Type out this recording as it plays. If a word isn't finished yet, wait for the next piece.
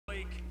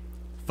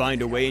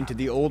find a way into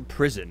the old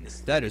prison.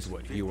 That is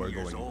what you are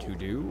going to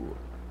do.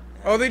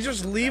 Oh, they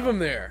just leave him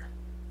there.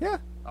 Yeah.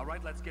 All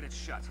right, let's get it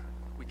shut.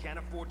 We can't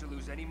afford to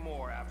lose any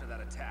more after that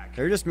attack.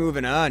 They're just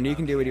moving on. He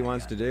can do what he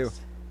wants to do.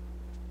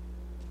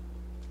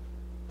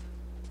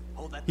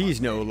 He's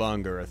no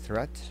longer a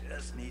threat.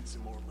 Just need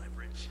some more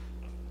leverage.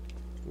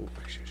 Ooh,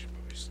 actually, I should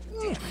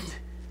probably... Damn it.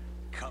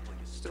 Coupling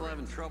is Still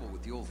having trouble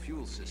with the old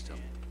fuel system.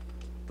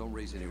 Don't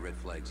raise any red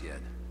flags yet.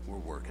 We're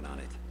working on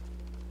it.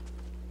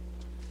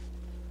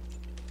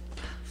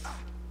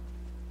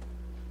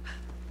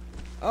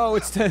 Oh,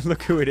 it's the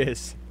look who it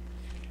is.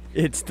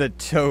 It's the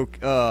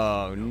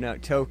Oh no,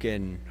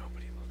 token.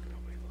 Nobody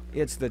look.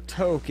 It's the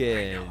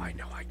token. I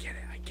know, I get it.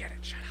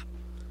 Shut up.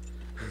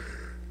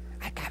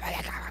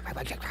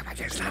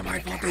 It's not my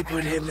fault they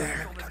put him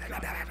there.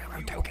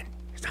 Token.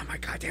 It's not my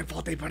goddamn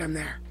fault they put him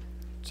there.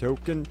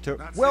 Token.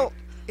 Well,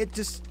 it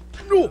just.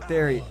 No.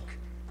 There he.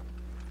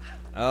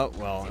 Oh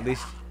well, at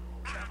least.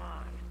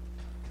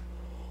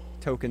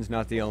 Token's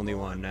not the only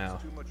one now.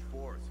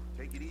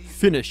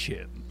 Finish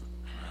him.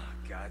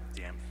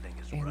 goddamn thing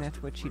is And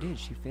that's what she did.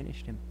 She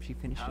finished him. She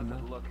finished him How's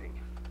off. it looking?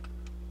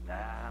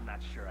 I'm not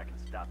sure I can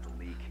stop the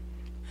leak.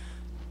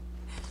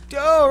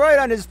 Oh, right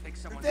on his.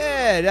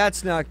 There,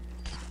 that's not.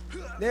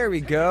 There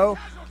we go.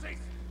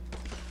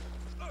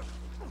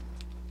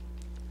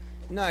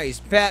 Nice,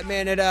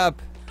 Batman it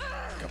up.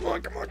 Come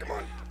on.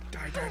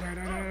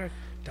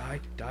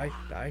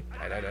 Die.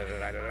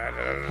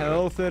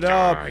 Health it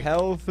up.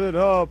 Health it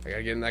up. I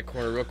gotta get in that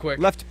corner real quick.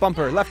 Left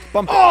bumper. Left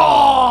bumper.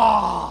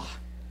 Oh!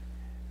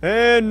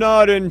 And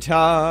not in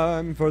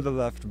time for the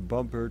left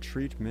bumper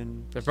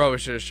treatment. I probably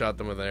should have shot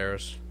them with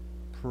arrows.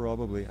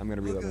 Probably. I'm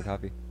gonna reload my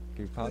copy.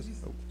 Can you pause?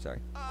 Oh, sorry.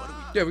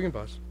 Yeah, we can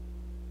pause.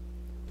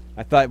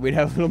 I thought we'd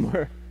have a little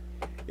more.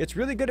 It's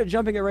really good at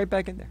jumping it right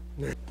back in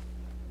there.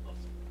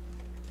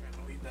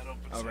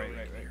 Oh, right.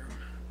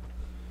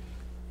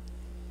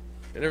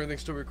 And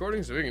everything's still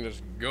recording, so we can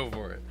just go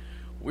for it.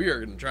 We are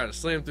going to try to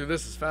slam through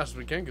this as fast as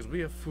we can because we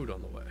have food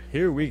on the way.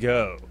 Here we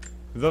go.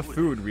 The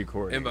food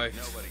recording. And by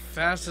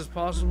fast as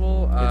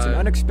possible, It's an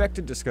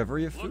unexpected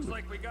discovery of Looks food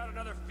like we got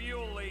another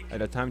fuel leak.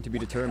 at a time to be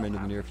determined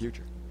in the near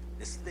future.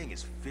 This thing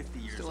is 50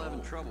 years Still old.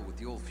 having trouble with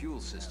the old fuel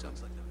system.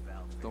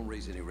 Don't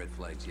raise any red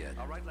flags yet.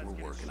 We're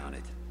working on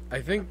it. I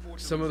think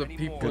some of the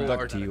people Good luck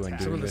are to you on some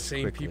doing of the this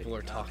same quickly. people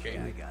are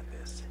talking. I got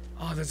this.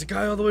 Oh, there's a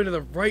guy all the way to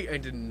the right I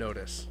didn't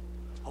notice.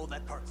 Hold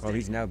that part Well, steady.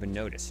 he's now been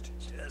noticed,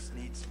 Just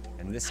need some more.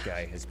 and this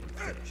guy has been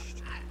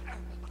finished.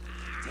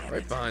 Damn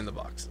Right it. behind the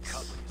boxes.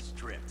 Coupling is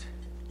stripped.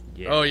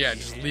 Oh yeah,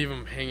 just leave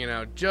him hanging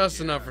out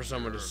just enough for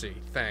someone to see.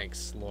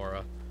 Thanks,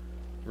 Laura.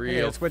 Real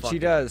Hey, that's what she fucking-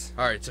 does.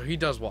 Alright, so he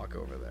does walk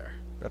over there.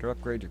 Better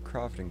upgrade your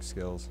crafting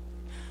skills.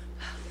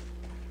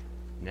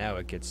 Now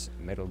it gets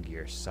Metal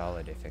Gear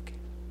Solidific.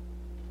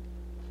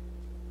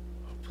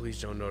 Oh,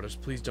 please don't notice.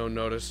 Please don't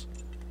notice.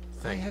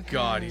 have Thank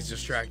God he's hands.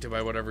 distracted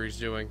by whatever he's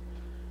doing.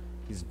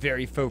 He's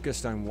very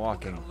focused on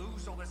walking.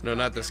 No,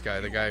 not this guy.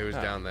 The guy who's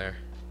down there.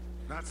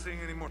 Not seeing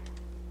any more.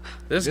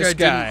 This This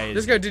guy guy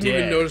is didn't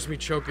even dead. notice me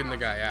choking the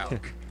guy out.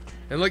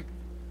 And like,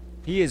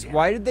 He is.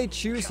 Why did they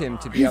choose him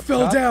to be he up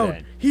fell top, down.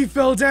 then? He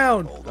fell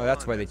down. Oh,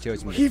 that's why they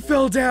chose him. He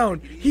fell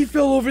down. He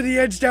fell over the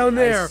edge down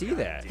there. I see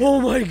that.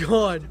 Oh my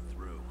God.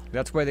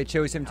 That's why they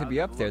chose him to be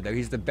up there, though.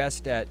 He's the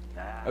best at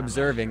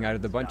observing out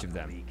of the bunch of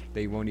them.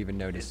 They won't even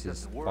notice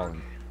his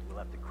falling We'll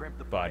have to crimp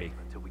the body. pipe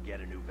until we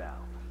get a new valve.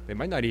 They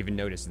might not even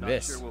notice Not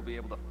this. sure we'll be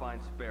able to find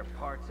spare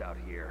parts out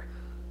here.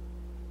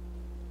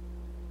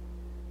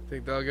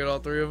 Think they'll get all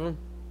three of them?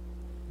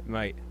 It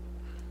might.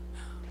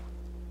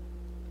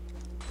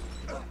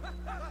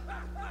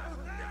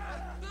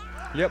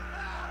 Yep.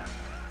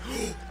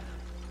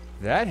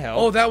 That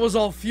helped. Oh, that was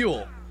all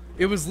fuel.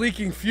 It was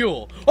leaking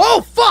fuel.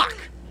 Oh, fuck!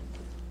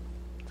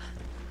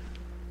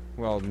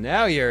 Well,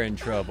 now you're in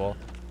trouble.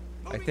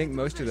 I think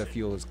most of the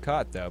fuel is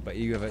caught, though, but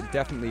you have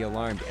definitely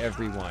alarmed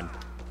everyone.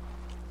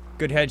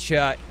 Good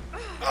headshot.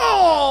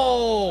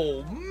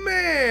 Oh,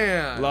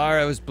 man!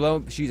 Lara was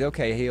blown. She's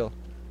okay. Heal.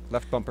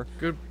 Left bumper.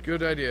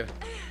 Good idea.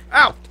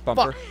 Ow!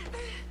 Bumper. Fuck.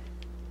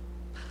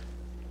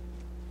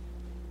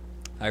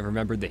 I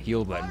remembered the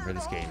heal button for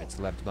this game. It's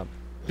left bumper.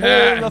 Ah, Pull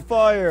in the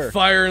fire.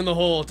 Fire in the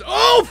hole.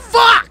 Oh,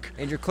 fuck!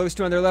 And you're close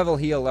to another level.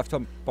 Heal. Left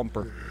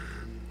bumper.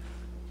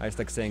 I just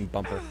like saying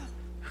bumper.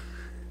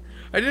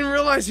 I didn't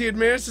realize he had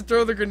managed to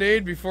throw the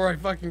grenade before I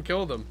fucking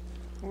killed him.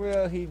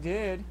 Well, he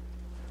did.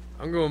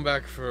 I'm going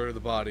back for the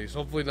bodies.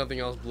 Hopefully nothing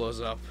else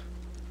blows up.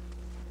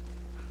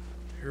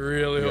 I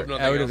really hope You're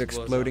nothing out else of blows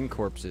exploding up.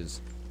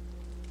 corpses.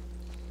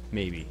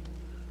 Maybe.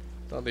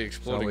 Not the It's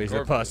exploding always a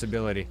corpse.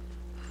 possibility.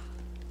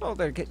 Well,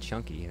 they'd get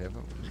chunky.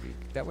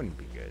 That wouldn't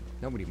be good.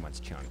 Nobody wants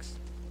chunks.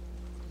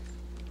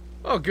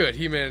 Oh, good.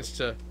 He managed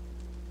to...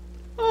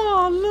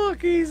 Oh,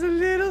 look, he's a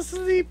little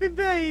sleepy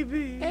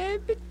baby.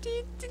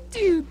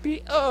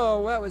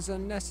 Oh, that was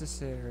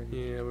unnecessary.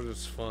 Yeah, but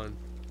it's fun.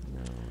 No.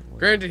 it wasn't.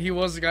 Granted, he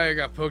was the guy who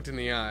got poked in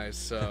the eyes,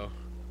 so...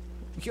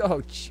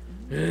 Yo,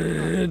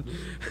 that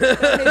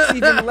makes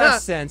even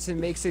less sense. It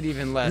makes it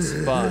even less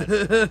fun.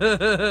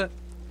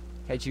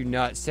 Had you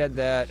not said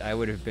that, I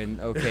would have been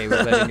okay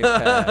with letting it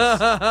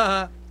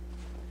pass.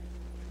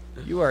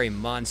 You are a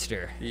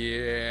monster.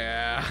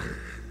 Yeah.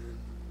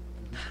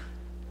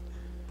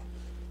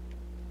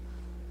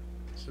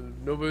 So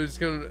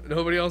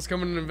nobody else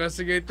coming to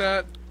investigate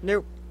that?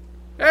 Nope.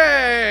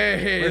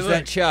 Hey! Where's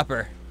that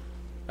chopper?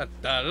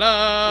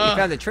 Ta-da! You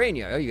found the train,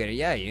 you got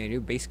a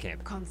new base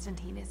camp.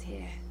 Constantine is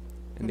here.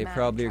 And The they man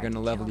probably are tried going to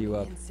to level kill you me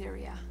up. in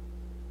Syria.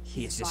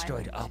 He has He's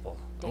destroyed violent,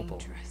 Opal.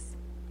 dangerous,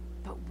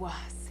 but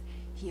worse,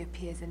 he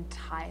appears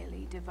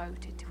entirely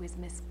devoted to his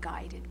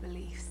misguided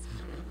beliefs.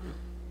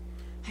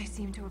 I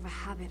seem to have a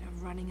habit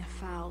of running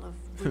afoul of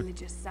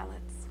religious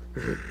zealots. Oh,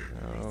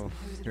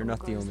 suppose it you're all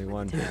not the goes only with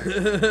one.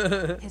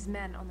 the His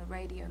men on the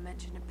radio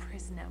mentioned a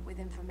prisoner with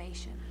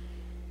information.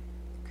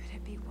 Could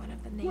it be one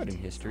of the natives What in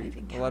history?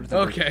 I've A lot of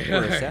encountered? them Okay,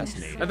 were okay.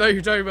 assassinated. I thought you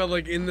were talking about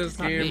like in this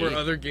Not game or me.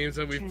 other games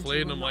that we've Trinity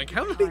played, and will I'm not like, be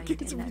how many kind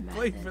games in have we their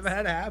played for methods.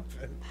 that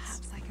happens?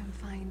 Perhaps I can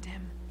find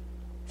him.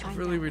 Find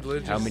Really out what he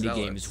religious How knows. many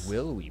zealots. games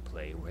will we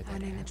play where that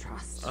Earning the happens?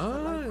 trust of the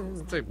locals.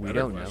 That's a We better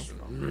don't know.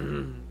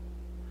 question.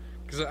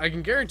 Because I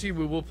can guarantee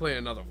we will play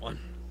another one.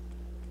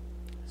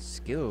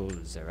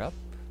 Skills are up.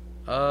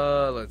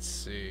 Let's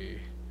see.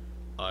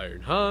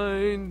 Iron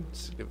Hind,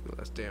 significantly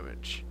less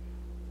damage.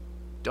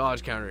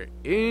 Dodge counter.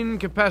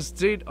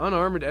 Incapacitate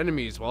unarmed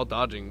enemies while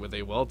dodging with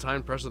a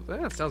well-timed press of...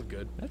 that sounds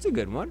good. That's a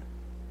good one.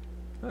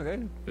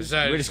 Okay.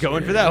 Besides- We're just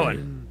going for that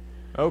one.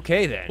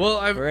 Okay then. Well,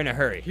 we're in a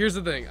hurry. Here's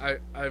the thing.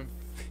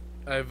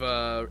 I've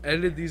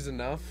edited these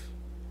enough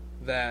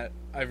that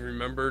I've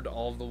remembered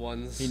all of the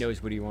ones. He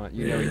knows what he wants.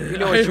 You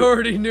know I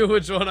already knew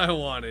which one I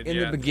wanted. in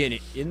yeah. the beginning.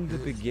 In the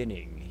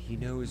beginning, he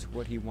knows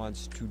what he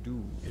wants to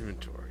do.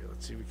 Inventory.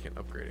 Let's see if we can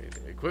upgrade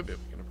anything. Equipment.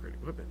 We can upgrade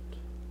equipment.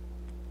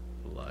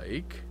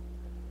 Like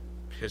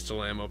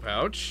pistol ammo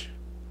pouch,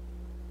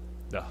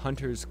 The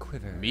hunter's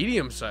quiver.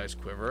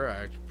 medium-sized quiver.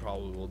 I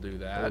probably will do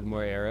that. Hold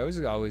more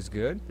arrows, always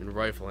good. And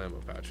rifle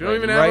ammo pouch. We Right-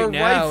 don't even right have a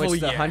now, rifle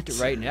it's the yet. hunter.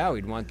 Right now,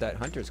 we'd want that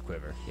hunter's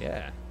quiver.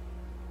 Yeah,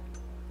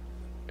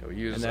 Yeah, we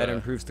use and that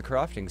improves the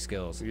crafting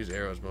skills. we use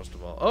arrows most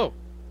of all. Oh.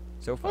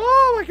 So far,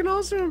 Oh, I can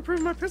also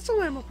improve my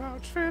pistol ammo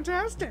pouch.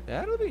 Fantastic.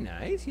 that'll be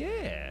nice.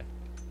 Yeah,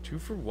 2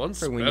 for 1 for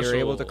special. when you're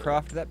able to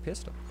craft that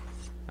pistol.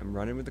 I'm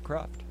running with the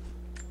craft.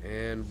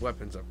 And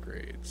weapons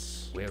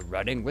upgrades. We're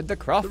running with the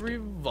The craft.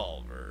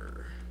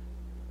 revolver.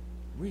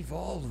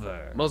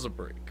 Revolver. Muzzle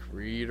brake.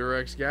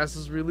 Redirects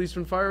gases released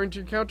when firing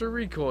to counter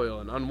recoil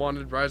and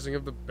unwanted rising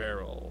of the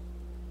barrel.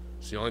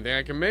 It's the only thing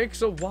I can make,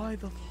 so why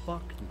the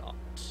fuck not?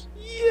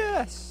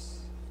 Yes.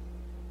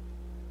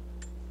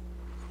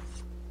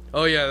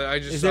 Oh yeah, I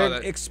just Is saw there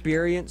that.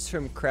 experience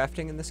from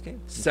crafting in this game?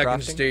 From Second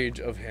crafting? stage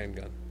of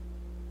handgun.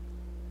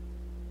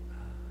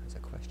 Is a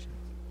question.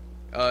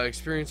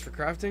 Experience for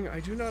crafting? I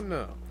do not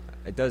know.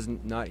 It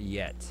doesn't. Not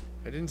yet.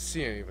 I didn't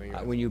see anything.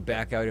 When you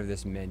back out of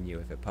this menu,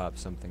 if it pops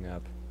something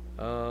up,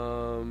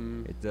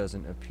 it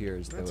doesn't appear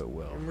as though that's- it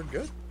will. And we're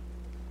good.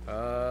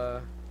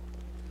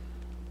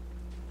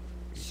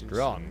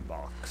 Strong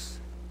box.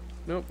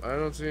 Nope, I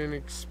don't see any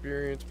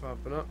experience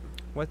popping up.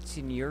 What's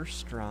in your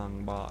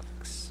strong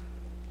box?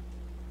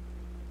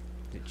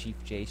 The Chief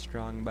J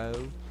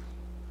Strongbow?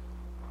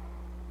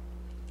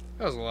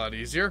 That was a lot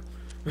easier.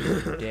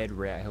 Dead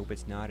rat. I hope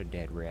it's not a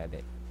dead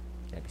rabbit.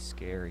 That'd be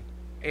scary.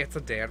 It's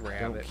a dead Don't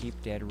rabbit.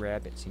 keep dead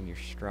rabbits in your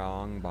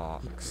strong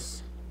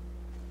box.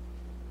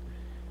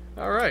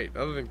 Alright,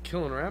 other than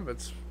killing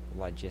rabbits,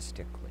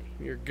 Logistically.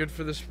 you're good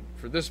for this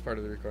part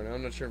of the recording.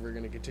 I'm not sure if we're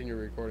going to continue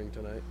recording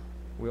tonight.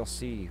 We'll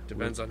see.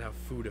 Depends on how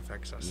food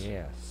affects us.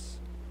 Yes.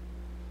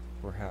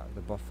 Or how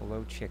the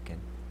buffalo chicken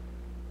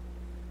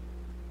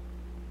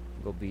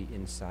will be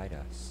inside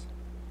us.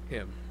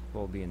 Him.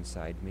 Will be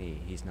inside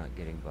me. He's not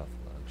getting buffalo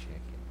chicken.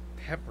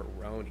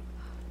 Pepperoni.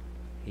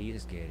 He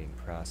is getting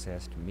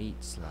processed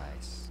meat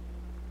slice.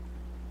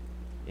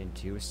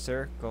 Into a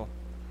circle.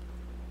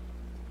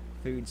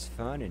 Food's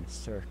fun in a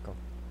circle.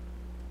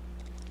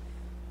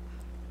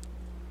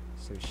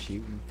 So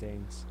shooting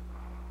things.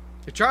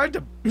 He tried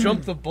to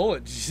jump the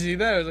bullet. Did you see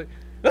that? I was like,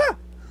 ah!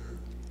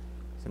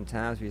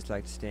 Sometimes we just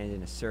like to stand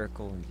in a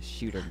circle and just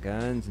shoot our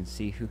guns and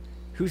see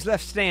who's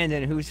left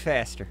standing and who's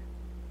faster.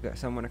 Got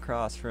someone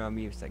across from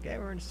you. It's like, yeah,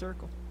 we're in a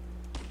circle.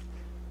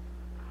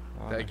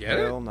 Did I Oh, get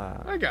hell it? nah.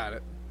 I got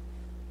it.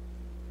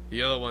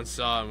 The other one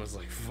saw it and was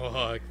like,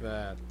 fuck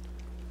that.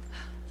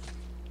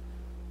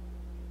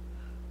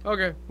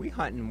 Okay. We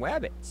hunting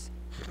wabbits.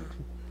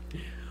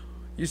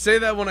 You say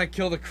that when I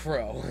kill the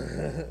crow.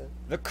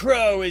 The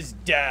crow is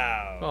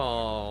down.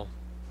 Oh,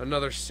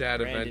 another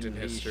sad event Brandon in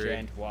Lee history.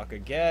 shan't walk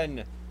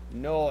again,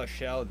 nor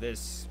shall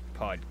this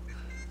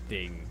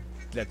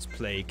let's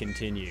play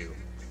continue.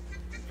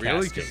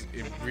 Really? Casting.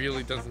 Because it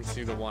really doesn't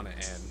seem to want to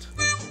end.